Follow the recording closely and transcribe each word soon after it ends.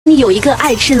你有一个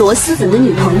爱吃螺蛳粉的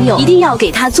女朋友，一定要给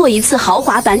她做一次豪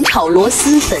华版炒螺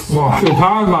蛳粉。哇，这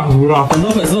太满足了！很多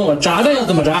粉丝问我炸蛋要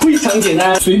怎么炸，非常简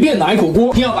单，随便拿一口锅，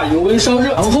一定要把油温烧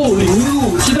热，然后淋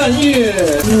入鸡蛋液，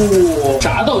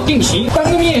炸到定型，翻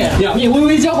个面，两面微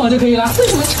微焦黄就可以了。为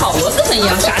什么炒螺蛳粉也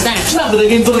要炸蛋？那不得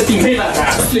给你做个顶配版的，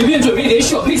随便准备点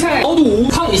小配菜，熬肚，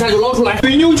烫一下就捞出来。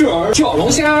肥牛卷、小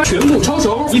龙虾全部焯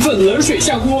熟，一份冷水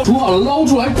下锅，煮好了捞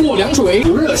出来过凉水，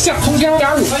油热下葱姜，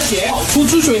加入番茄，炒出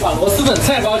汁水，把螺蛳粉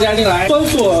菜包加进来，酸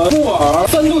笋、木耳、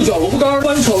3度角萝卜干，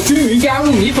翻炒均匀，加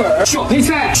入米粉、小配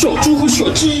菜、小猪和小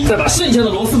鸡，再把剩下的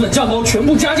螺蛳粉酱包全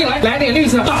部加进来，来点绿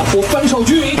色，大火翻炒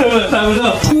均匀，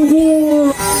出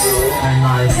锅。太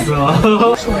nice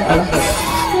了！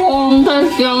太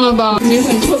香了吧！米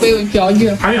粉特别有嚼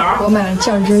劲，弹牙。我买了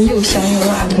酱汁，又香又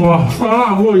辣的。哇，酸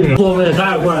辣过瘾，做饭也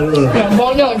太快乐了。2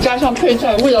包料加上配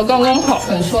菜，味道刚刚好。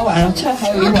粉说完了，菜还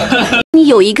有一碗。你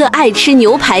有一个爱吃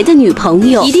牛排的女朋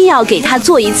友，一定要给她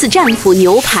做一次战斧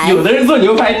牛排。有的人做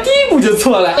牛排第一步就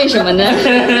错了，为什么呢？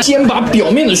先把表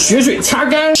面的血水擦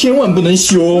干，千万不能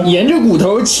修，沿着骨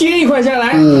头切一块下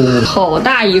来。好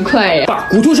大一块呀！把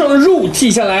骨头上的肉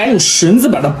剔下来，用绳子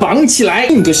把它绑起来，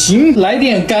定个型。来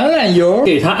点橄榄油，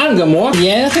给它按个摩，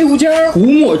盐、黑胡椒涂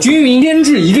抹均匀，腌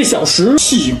制1个小时。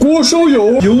起锅烧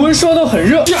油，油温烧到很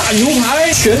热，下牛排，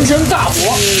全程大火，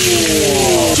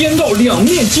煎到两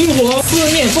面金黄，四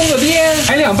面封个边，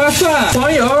来2瓣蒜、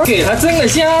黄油，给它增个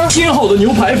香。煎好的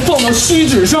牛排放到锡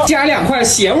纸上，加2块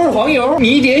咸味黄油，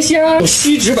迷迭香，用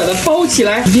锡纸把它包起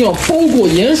来，一定要包裹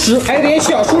严实。来点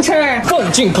小蔬菜，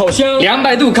放进烤箱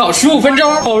，200度烤15分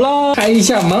钟。好了，开一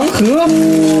下盲盒，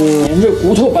沿着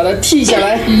骨头把它剔下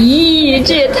来。咦，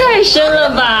这也太深了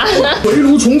吧！回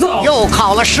炉重造，又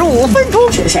烤了15分钟，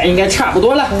这下应该差不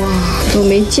多了。都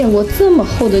没见过这么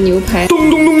厚的牛排。咚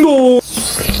咚咚咚！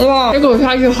哇，这口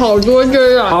下去好多汁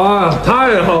儿啊！啊，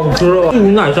太好吃了，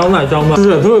奶香奶香的，吃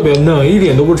着特别嫩，一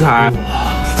点都不柴，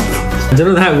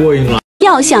真的太过瘾了。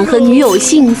要想和女友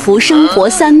幸福生活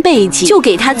3倍鸡，就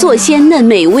给她做鲜嫩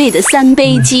美味的3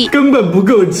杯鸡，根本不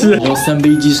够吃。你知道3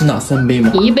杯鸡是哪3杯吗？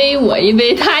你一杯，我一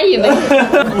杯，他一杯。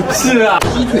是啊，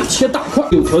鸡腿切大块，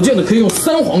有条件的可以用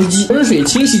3黄鸡，温水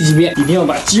清洗几遍，一定要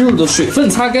把鸡肉的水分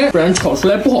擦干，不然炒出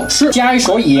来不好吃。加1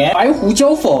勺盐、白胡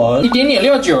椒粉，一点点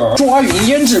料酒，抓匀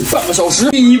腌制半个小时。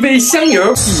第1杯香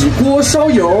油，起锅烧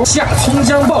油，下葱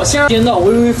姜爆香，煎到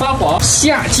微微发黄，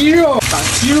下鸡肉，把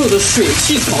鸡肉的水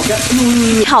汽炒干。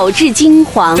炒至金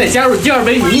黄，再加入第2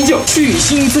杯米酒，去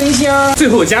腥增香，最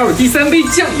后加入第3杯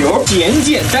酱油，简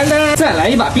简单单，再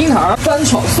来1把冰糖，翻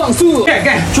炒放素，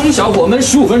盖，中小火焖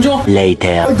15分钟。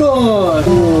Later，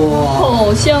 哇，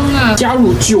好香啊！加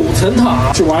入9层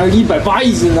糖，这玩意儿180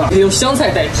一斤呢，得用香菜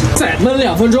代替。再焖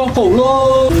2分钟，好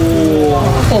喽！哇，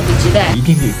迫不及待，一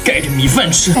定得盖着米饭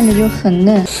吃。看着就很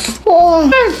嫩。哇，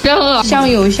太香了！香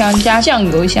油香加酱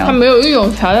油香，它没有一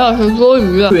种调料是多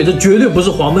余的。对，这绝对不是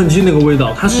黄焖鸡那个味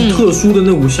道，它是特殊的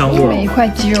那股香味。每一块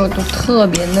鸡肉都特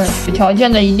别嫩，有条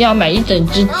件的一定要买1整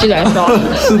只鸡来烧。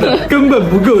是的，根本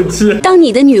不够吃。当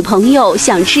你的女朋友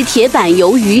想吃铁板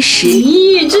鱿鱼时，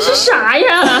咦，这是啥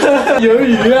呀？鱿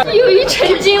鱼啊，鱿鱼成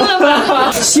精了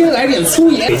吧？先来点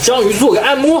粗盐，给章鱼做个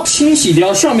按摩，清洗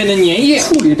掉上面的粘液，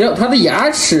处理掉它的牙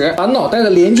齿，把脑袋的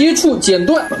连接处剪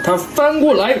断，把它翻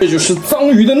过来，这就是章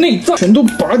鱼的内脏，全都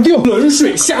拔掉。冷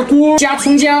水下锅，加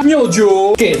葱姜、料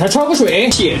酒，给它焯个水，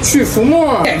撇去浮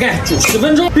沫，盖煮10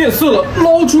分钟，变色了，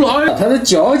捞出来，把它的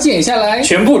角剪下来，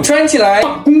全部穿起来，大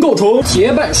功告成。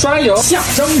铁板刷油，下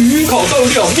章鱼，烤到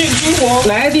两面金黄，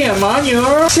来点麻油，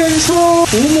生抽，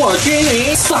涂抹均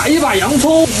匀，撒1把洋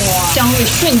葱，哇，香味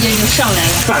瞬间就上来了。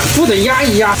反复的压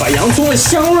一压，把洋葱的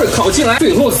香味烤进来，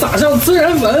最后撒上孜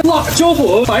然粉、辣椒粉、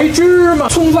白芝麻、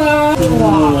葱花，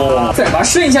哇，再把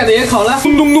剩下的也烤了，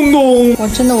咚咚咚咚。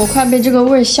我快被这个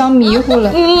味香迷糊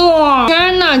了。哇，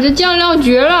天哪，这酱料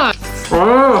绝了！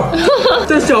啊，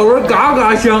这小味嘎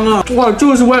嘎香啊！哇，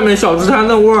就是外面小吃摊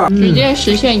的味儿，直接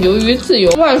实现鱿鱼自由，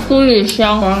外酥里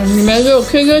香，里面就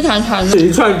Q 弹弹的，这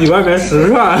一串比外面10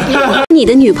串。你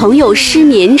的女朋友失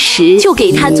眠时，就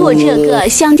给她做这个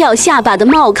香掉下巴的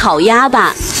冒烤鸭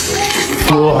吧。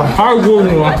哇，太过瘾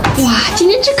了！哇，今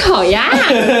天吃烤鸭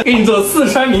呀！给你做四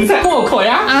川名菜冒烤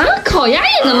鸭啊，烤鸭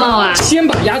也能冒啊！先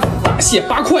把鸭子大卸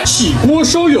8块，起锅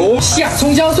烧油，下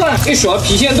葱姜蒜，1勺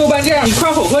郫县豆瓣酱，1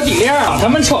块火锅底料，把它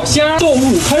们炒香，倒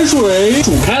入开水，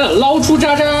煮开了捞出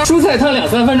渣渣，蔬菜烫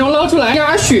2-3分钟捞出来，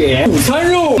鸭血、午餐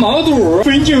肉、毛肚、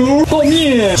肥牛、泡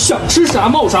面，想吃啥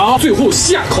冒啥，最后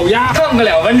下烤鸭，烫个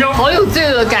2分钟，好有罪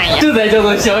恶感呀！这才叫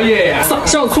做宵夜呀！撒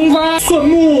上葱花、蒜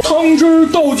末，汤汁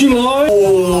倒进来，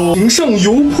淋上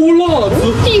油泼辣子，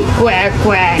地乖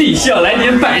乖，地下来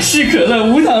点百事可乐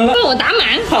无糖了，帮我打满。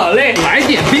好嘞，来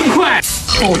点冰块。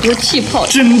好多气泡，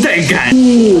真带感！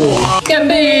哇，干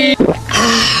杯！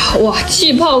哇，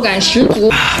气泡感十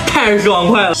足，太爽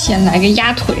快了！先来个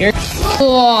鸭腿儿，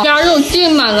哇，鸭肉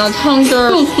浸满了汤汁儿，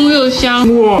又酥又香，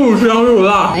哇，又香又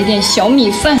辣。来点小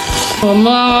米饭，我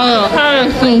妈呀，太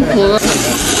幸福了！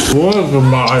我的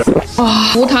妈呀！哇，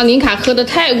无糖零卡喝的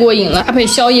太过瘾了，搭配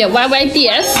宵夜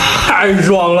YYDS， 太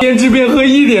爽了，边吃边喝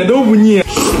一点都不腻，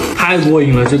太过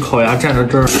瘾了！这烤鸭蘸着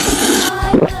汁儿，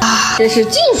真是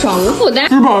净爽无负担。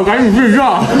吃饱赶紧睡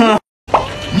觉。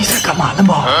你在干嘛呢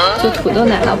嘛？做土豆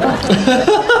奶酪吧。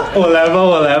我来吧，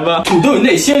我来吧。土豆你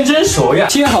得先蒸熟呀。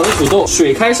切好的土豆，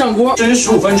水开上锅，蒸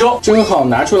15分钟，蒸好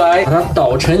拿出来，把它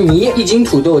捣成泥。1斤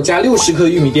土豆加60克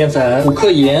玉米淀粉，5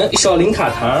克盐，1勺零卡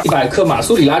糖，100克马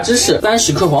苏里拉芝士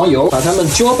，30克黄油，把它们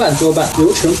搅拌，揉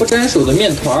成不粘手的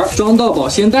面团，装到保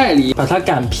鲜袋里，把它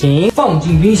擀平，放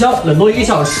进冰箱冷冻1个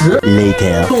小时。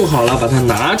Later， 冻好了，把它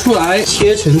拿出来，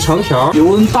切成长条，油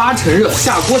温8成热，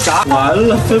下锅炸。完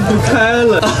了，分不开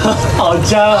了，好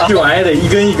粘啊！这玩意得一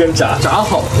根一根炸，炸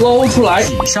好捞出来，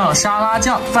挤上沙拉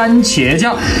酱、番茄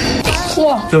酱。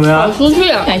哇，怎么样？好酥脆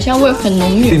啊，奶香味很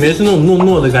浓郁。里面是那种糯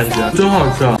糯的感觉，真好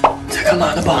吃啊！在干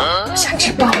嘛呢吧？想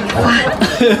吃爆米花，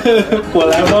我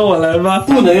来吧，我来吧。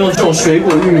不能用这种水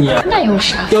果玉米啊，那有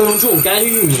啥？要用这种干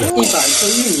玉米，100克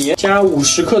玉米加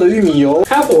50克的玉米油，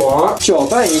开火搅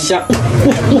拌一下，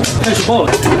开始爆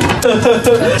了，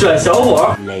转小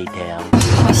火。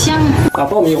好香啊！把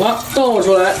爆米花倒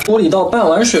出来，锅里倒半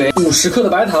碗水，50克的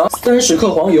白糖，30克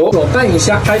黄油，搅拌一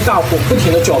下，开大火不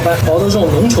停的搅拌，熬到这种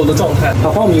浓稠的状态。把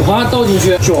爆米花倒进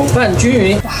去，搅拌均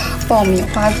匀。哇，爆米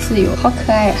花自由，好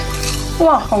可爱呀！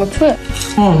哇，好脆！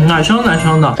奶香奶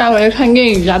香的。待会儿看电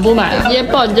影来不买了，直接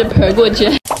抱着盆过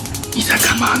去。你在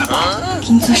干嘛呢吧？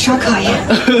给你做烧烤呀！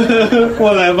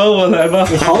我来吧，我来吧。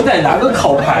你好歹拿个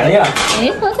烤盘呀！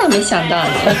哎，我咋没想到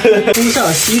呢？铺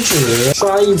上锡纸，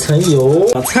刷一层油，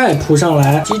把菜铺上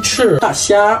来，鸡翅、大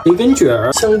虾、培根卷、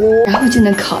香菇，然后就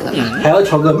能烤了嘛。还要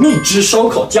调个秘制烧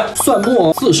烤酱，蒜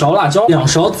末4勺辣椒，2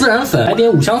勺孜然粉，来点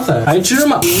五香粉，白芝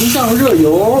麻，淋上热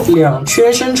油，2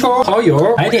圈生抽，蚝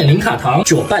油，来点零卡糖，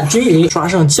搅拌均匀，刷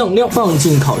上酱料，放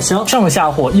进烤箱，上下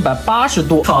火180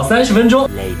度，烤30分钟。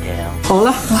好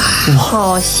了，哇，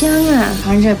好香啊！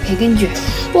尝这培根卷，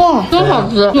哇，真好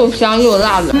吃，又香又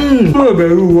辣的，特别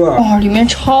入味。哇，里面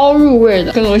超入味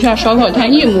的，跟楼下烧烤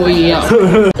摊一模一样。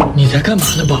你在干嘛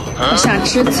呢吧？我想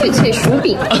吃脆脆薯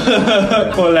饼。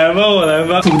我来吧，我来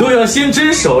吧。土豆要先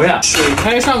蒸熟呀，水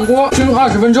开上锅，蒸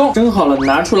20分钟，蒸好了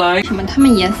拿出来。怎么它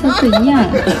们颜色不一样？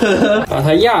把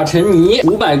它压成泥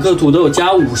，500克土豆加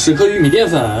50克玉米淀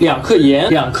粉，2克盐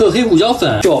，2克黑胡椒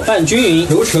粉，搅拌均匀，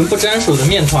揉成不粘手的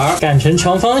面团，擀成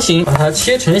长方形，把它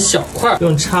切成小块，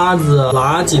用叉子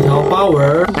拉几条花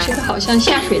纹。这个好像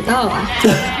下水道啊。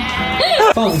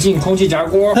放进空气炸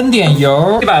锅，喷点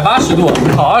油，180度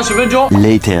烤20分钟。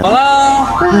Later， 好啦，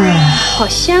好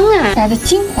香啊，来的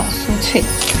金黄酥脆。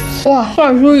哇，话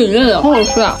说里面的好好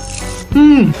吃啊，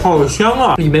好香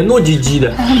啊，里面糯叽叽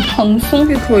的。它很蓬松，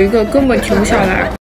一口一个根本停不下来。